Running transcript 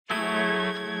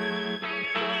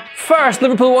First,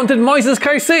 Liverpool wanted Moises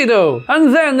Caicedo,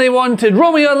 and then they wanted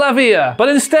Romeo Lavia, but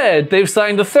instead they've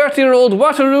signed a 30-year-old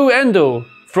Wataru Endo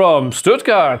from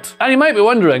Stuttgart. And you might be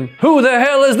wondering, who the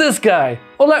hell is this guy?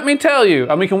 Well, let me tell you,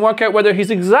 and we can work out whether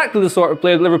he's exactly the sort of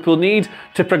player that Liverpool need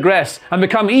to progress and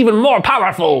become even more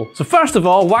powerful. So first of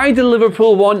all, why did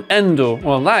Liverpool want Endo?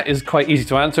 Well, that is quite easy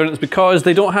to answer, and it's because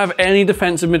they don't have any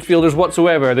defensive midfielders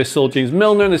whatsoever. They sold James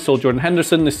Milner, they sold Jordan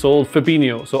Henderson, they sold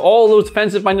Fabinho. So all those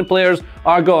defensive-minded players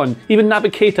are gone. Even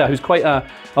Naby Keita, who's quite a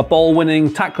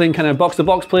ball-winning, tackling kind of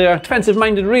box-to-box player,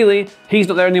 defensive-minded really, he's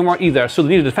not there anymore either. So they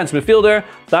need a defensive midfielder.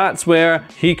 That's where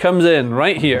he comes in,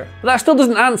 right here. But that still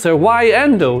doesn't answer why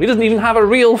Endo. He doesn't even have a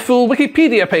real full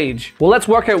Wikipedia page. Well, let's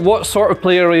work out what sort of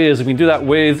player he is, and we can do that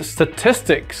with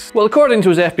statistics. Well, according to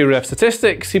his FBref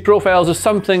statistics, he profiles as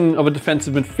something of a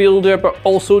defensive midfielder, but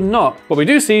also not. What we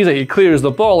do see is that he clears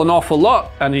the ball an awful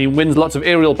lot, and he wins lots of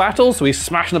aerial battles, so he's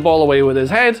smashing the ball away with his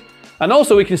head. And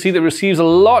also we can see that he receives a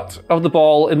lot of the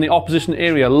ball in the opposition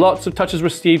area, lots of touches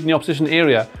received in the opposition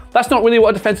area. That's not really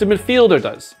what a defensive midfielder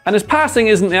does. And his passing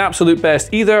isn't the absolute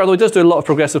best either, although he does do a lot of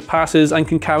progressive passes and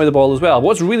can carry the ball as well.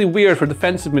 What's really weird for a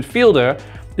defensive midfielder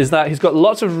is that he's got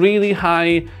lots of really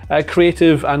high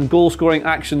creative and goal-scoring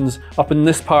actions up in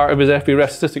this part of his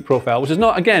FBref statistic profile, which is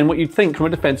not, again, what you'd think from a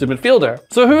defensive midfielder.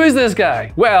 So who is this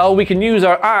guy? Well, we can use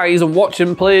our eyes and watch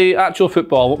him play actual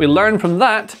football. What we learn from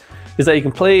that is that he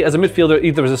can play as a midfielder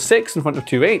either as a 6 in front of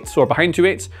 2 8s or behind 2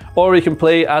 8s, or he can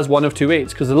play as one of 2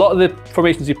 8s, because a lot of the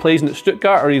formations he plays in at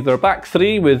Stuttgart are either a back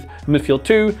 3 with a midfield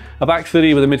 2, a back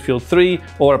 3 with a midfield 3,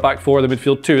 or a back 4 with a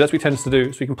midfield 2. That's what he tends to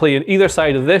do. So he can play in either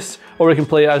side of this, or he can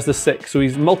play as the 6. So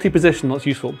he's multi-positional, that's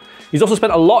useful. He's also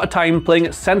spent a lot of time playing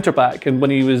at centre-back, and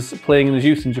when he was playing in his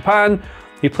youth in Japan,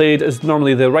 he played as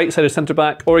normally the right side of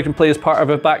centre-back, or he can play as part of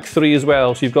a back 3 as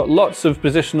well. So you've got lots of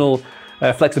positional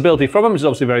flexibility from him, which is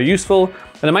obviously very useful.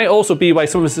 And it might also be why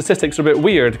some of the statistics are a bit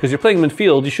weird, because you're playing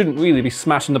midfield, you shouldn't really be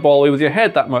smashing the ball away with your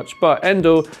head that much. But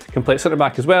Endo can play centre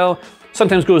back as well.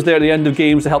 Sometimes goes there at the end of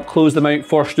games to help close them out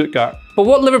for Stuttgart. But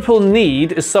what Liverpool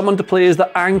need is someone to play as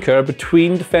the anchor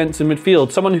between defence and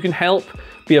midfield. Someone who can help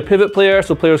be a pivot player,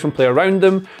 so players can play around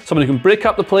them. Someone who can break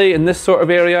up the play in this sort of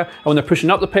area, and when they're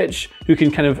pushing up the pitch, who can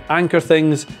kind of anchor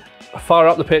things far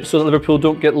up the pitch so that Liverpool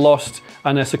don't get lost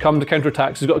and succumb to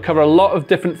counter-attacks. He's got to cover a lot of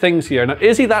different things here. Now,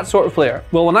 is he that sort of player?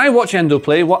 Well, when I watch Endo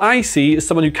play, what I see is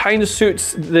someone who kind of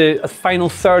suits the final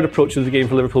third approach of the game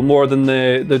for Liverpool more than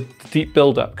the deep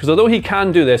build-up. Because although he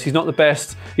can do this, he's not the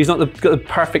best, he's not got the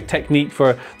perfect technique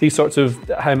for these sorts of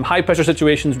high-pressure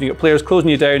situations when you've got players closing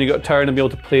you down, you've got to turn and be able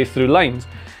to play through lines.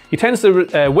 He tends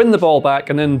to win the ball back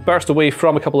and then burst away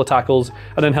from a couple of tackles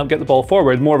and then help get the ball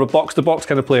forward, more of a box-to-box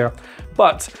kind of player.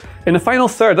 But in the final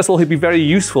third, this will be very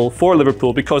useful for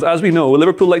Liverpool, because as we know,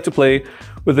 Liverpool like to play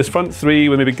with this front 3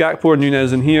 with maybe Gakpo or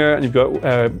Nunez in here, and you've got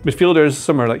midfielders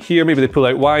somewhere like here, maybe they pull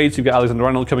out wide, so you've got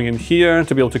Alexander-Arnold coming in here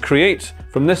to be able to create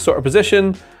from this sort of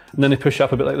position, and then they push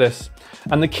up a bit like this.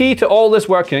 And the key to all this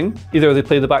working, either they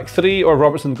play the back 3 or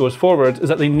Robertson goes forward, is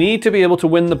that they need to be able to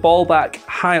win the ball back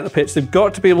high at the pitch. They've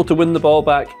got to be able to win the ball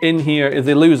back in here if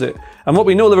they lose it. And what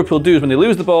we know Liverpool do is when they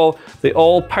lose the ball, they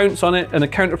all pounce on it in a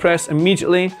counter press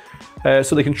immediately,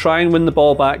 so they can try and win the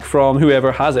ball back from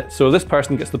whoever has it. So this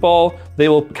person gets the ball, they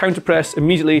will counter press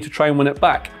immediately to try and win it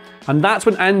back. And that's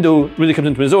when Endo really comes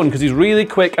into his own, because he's really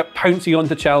quick at pouncing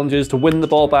onto challenges to win the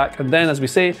ball back, and then, as we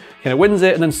say, kind of wins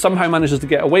it and then somehow manages to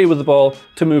get away with the ball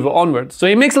to move it onwards. So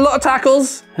he makes a lot of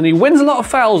tackles and he wins a lot of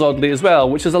fouls, oddly, as well,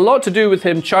 which has a lot to do with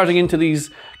him charging into these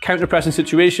counter-pressing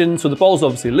situations. So the ball's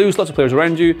obviously loose, lots of players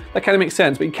around you, that kind of makes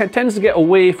sense, but he tends to get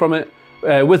away from it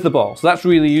with the ball, so that's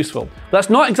really useful. But that's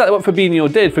not exactly what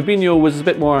Fabinho did. Fabinho was a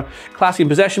bit more classy in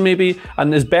possession maybe,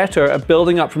 and is better at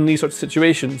building up from these sorts of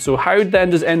situations. So how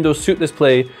then does Endo suit this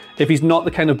play if he's not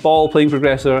the kind of ball-playing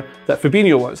progressor that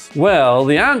Fabinho was? Well,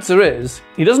 the answer is,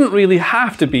 he doesn't really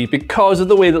have to be, because of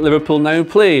the way that Liverpool now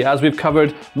play, as we've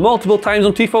covered multiple times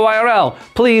on Tifo IRL.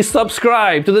 Please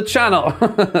subscribe to the channel.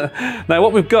 Now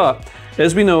what we've got,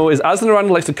 as we know, is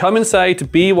Alexander-Arnold likes to come inside to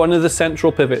be one of the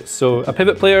central pivots. So a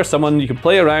pivot player, someone you can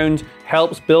play around,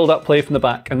 helps build up play from the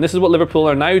back. And this is what Liverpool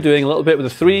are now doing a little bit with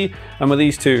the 3 and with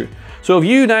these 2. So if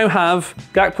you now have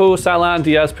Gakpo, Salah and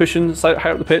Diaz pushing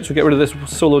higher up the pitch, we'll get rid of this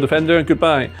solo defender and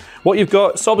goodbye. What you've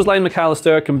got, Szoboszlai,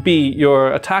 McAllister can be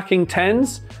your attacking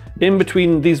 10s in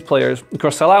between these players. Of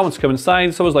course, Salah wants to come inside,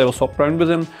 Szoboszlai will swap around with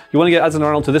him. You want to get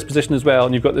Alexander-Arnold to this position as well,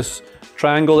 and you've got this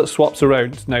triangle that swaps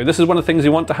around. Now, this is one of the things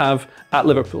you want to have at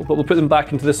Liverpool, but we'll put them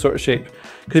back into this sort of shape.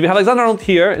 Because if you have Alexander-Arnold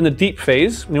here in the deep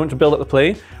phase, and you want to build up the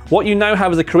play, what you now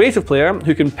have is a creative player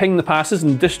who can ping the passes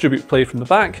and distribute play from the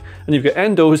back, and you've got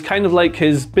Endo, who's kind of like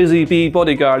his busy bee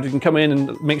bodyguard, who can come in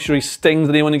and make sure he stings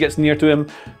anyone who gets near to him,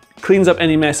 cleans up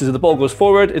any messes. If the ball goes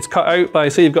forward, it's cut out by,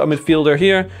 say you've got a midfielder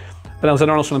here, and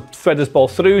Alexander-Arnold's trying to thread this ball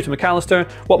through to McAllister.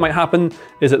 What might happen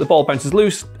is that the ball bounces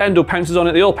loose, Endo pounces on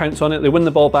it, they all pounce on it, they win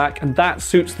the ball back, and that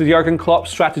suits the Jurgen Klopp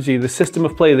strategy, the system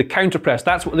of play, the counter press.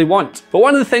 That's what they want. But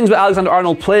one of the things with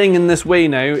Alexander-Arnold playing in this way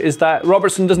now is that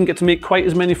Robertson doesn't get to make quite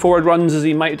as many forward runs as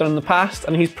he might have done in the past,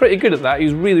 and he's pretty good at that.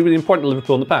 He's really, really important to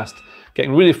Liverpool in the past.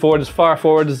 Getting really forward, as far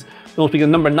forward as almost being a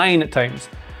number 9 at times.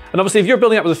 And obviously if you're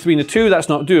building up with a 3 and a 2, that's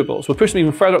not doable. So we'll push them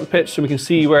even further up the pitch so we can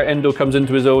see where Endo comes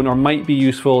into his own or might be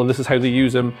useful, and this is how they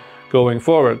use him going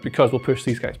forward, because we'll push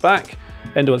these guys back.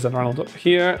 Endo and Arnold up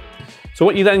here. So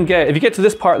what you then get, if you get to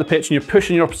this part of the pitch and you're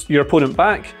pushing your opponent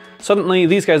back, suddenly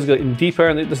these guys are getting deeper,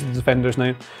 and this is the defenders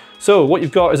now. So what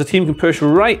you've got is a team can push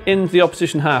right into the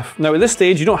opposition half. Now at this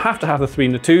stage, you don't have to have the 3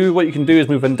 and the 2. What you can do is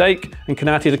move Van Dijk and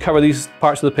Konate to cover these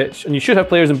parts of the pitch. And you should have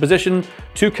players in position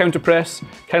to counter press,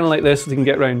 kind of like this, so they can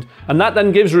get round. And that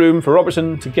then gives room for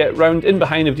Robertson to get round in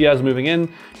behind if Diaz is moving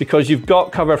in, because you've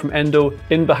got cover from Endo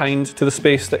in behind to the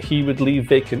space that he would leave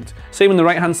vacant. Same on the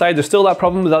right-hand side, there's still that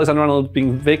problem with Alexander-Arnold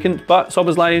being vacant, but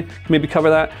Szoboszlai can maybe cover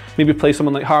that. Maybe play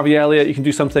someone like Harvey Elliott, you can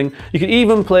do something. You can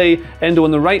even play Endo on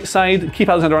the right side, keep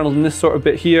Alexander-Arnold in this sort of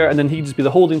bit here, and then he'd just be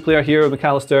the holding player here with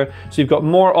McAllister, so you've got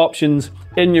more options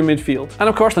in your midfield. And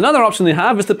of course another option they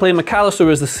have is to play McAllister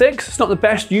as the 6. It's not the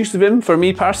best use of him for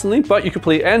me personally, but you could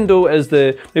play Endo as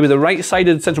maybe the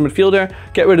right-sided central midfielder,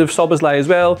 get rid of Szoboszlai as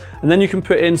well, and then you can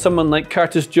put in someone like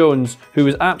Curtis Jones, who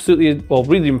was absolutely, well,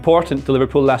 really important to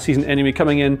Liverpool last season anyway,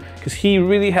 coming in, because he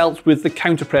really helped with the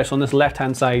counter press on this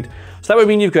left-hand side. So that would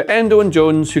mean you've got Endo and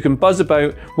Jones who can buzz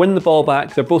about, win the ball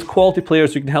back. They're both quality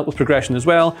players who can help with progression as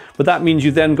well, but that means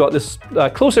you then got this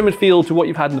closer midfield to what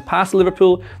you've had in the past at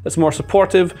Liverpool, that's more supportive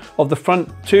of the front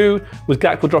two, with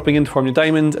Gakpo dropping in to form your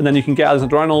diamond, and then you can get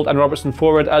Alexander-Arnold and Robertson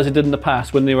forward as they did in the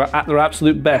past when they were at their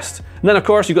absolute best. And then of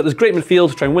course you've got this great midfield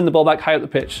to try and win the ball back high up the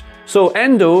pitch. So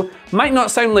Endo might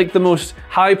not sound like the most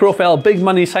high profile, big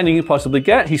money signing you possibly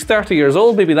get. He's 30 years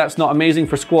old, maybe that's not amazing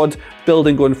for squad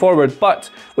building going forward, but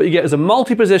what you get is a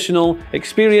multi-positional,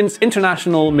 experienced,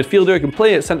 international midfielder who can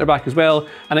play at centre back as well,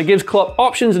 and it gives Klopp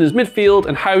options in his midfield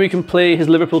and how he can play his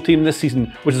Liverpool team this season,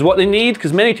 which is what they need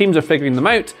because many teams are figuring them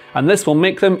out, and this will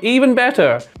make them even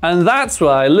better. And that's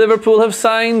why Liverpool have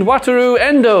signed Wataru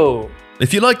Endo.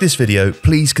 If you like this video,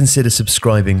 please consider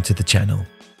subscribing to the channel.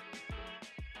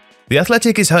 The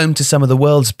Athletic is home to some of the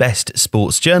world's best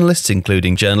sports journalists,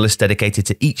 including journalists dedicated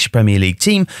to each Premier League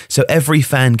team, so every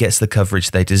fan gets the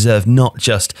coverage they deserve, not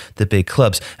just the big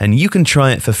clubs. And you can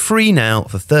try it for free now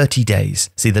for 30 days.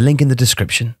 See the link in the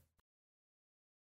description.